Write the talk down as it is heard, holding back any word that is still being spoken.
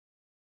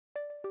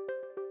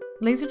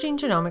Lasergene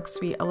Genomics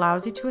Suite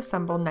allows you to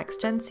assemble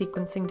next-gen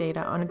sequencing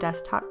data on a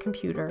desktop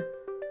computer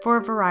for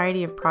a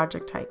variety of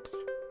project types.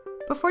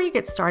 Before you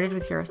get started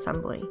with your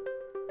assembly,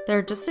 there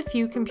are just a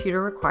few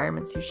computer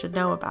requirements you should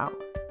know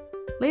about.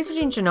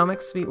 Lasergene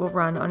Genomics Suite will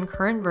run on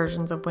current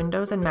versions of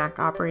Windows and Mac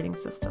operating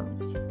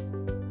systems.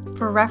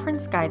 For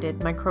reference-guided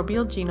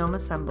microbial genome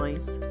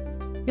assemblies,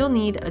 you'll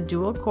need a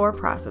dual-core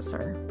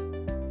processor,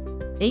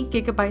 8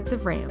 GB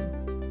of RAM,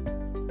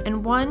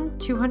 and one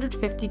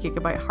 250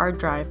 GB hard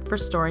drive for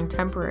storing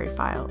temporary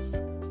files.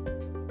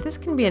 This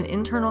can be an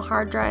internal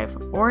hard drive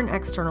or an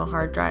external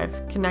hard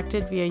drive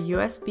connected via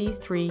USB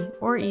 3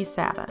 or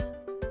eSATA.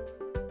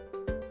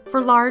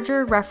 For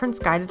larger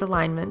reference-guided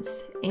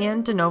alignments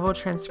and de novo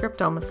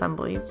transcriptome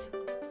assemblies,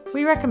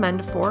 we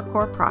recommend a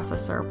 4-core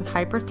processor with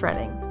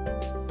hyper-threading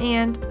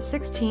and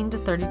 16 to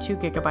 32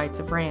 GB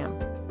of RAM.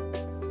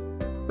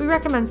 We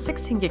recommend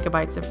 16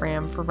 GB of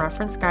RAM for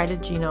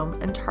reference-guided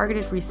genome and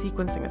targeted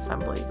resequencing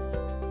assemblies,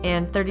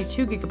 and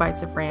 32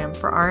 GB of RAM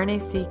for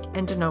RNA-seq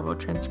and de novo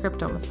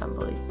transcriptome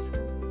assemblies.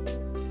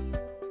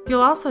 You'll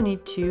also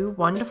need two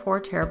 1 to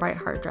 4 TB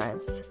hard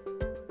drives,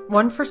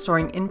 one for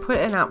storing input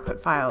and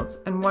output files,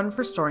 and one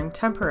for storing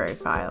temporary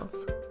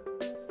files.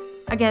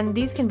 Again,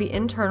 these can be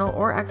internal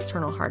or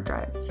external hard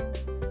drives.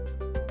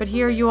 But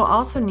here you will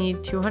also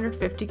need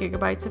 250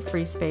 GB of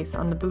free space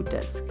on the boot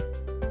disk.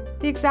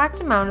 The exact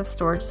amount of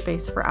storage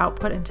space for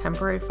output and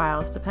temporary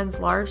files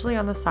depends largely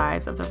on the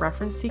size of the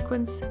reference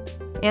sequence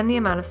and the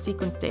amount of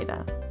sequence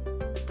data.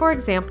 For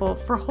example,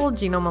 for whole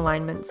genome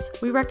alignments,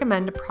 we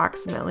recommend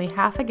approximately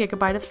 ½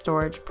 GB of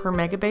storage per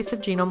megabase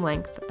of genome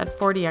length at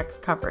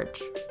 40x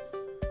coverage.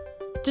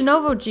 De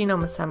novo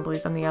genome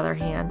assemblies, on the other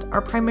hand,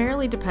 are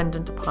primarily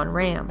dependent upon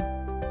RAM.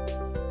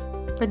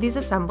 For these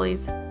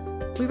assemblies,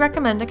 we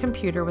recommend a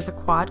computer with a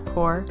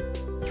quad-core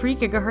 3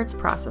 GHz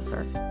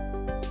processor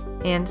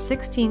and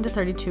 16 to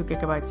 32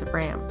 GB of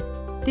RAM.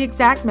 The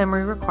exact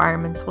memory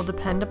requirements will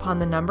depend upon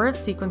the number of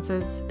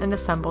sequences and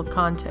assembled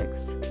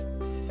contigs.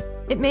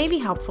 It may be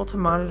helpful to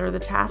monitor the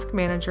task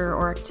manager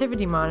or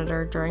activity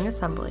monitor during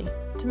assembly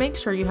to make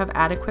sure you have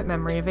adequate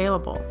memory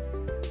available.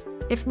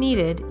 If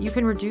needed, you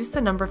can reduce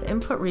the number of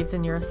input reads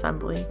in your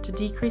assembly to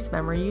decrease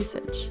memory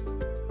usage.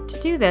 To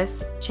do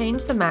this,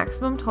 change the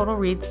maximum total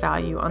reads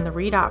value on the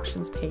Read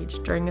Options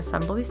page during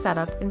assembly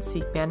setup in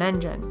SeqMan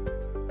Engine.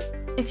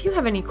 If you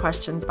have any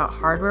questions about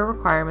hardware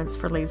requirements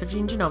for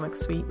Lasergene Genomics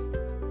Suite,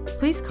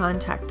 please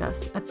contact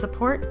us at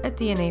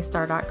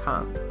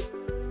support@dnastar.com.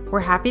 We're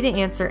happy to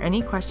answer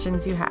any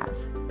questions you have.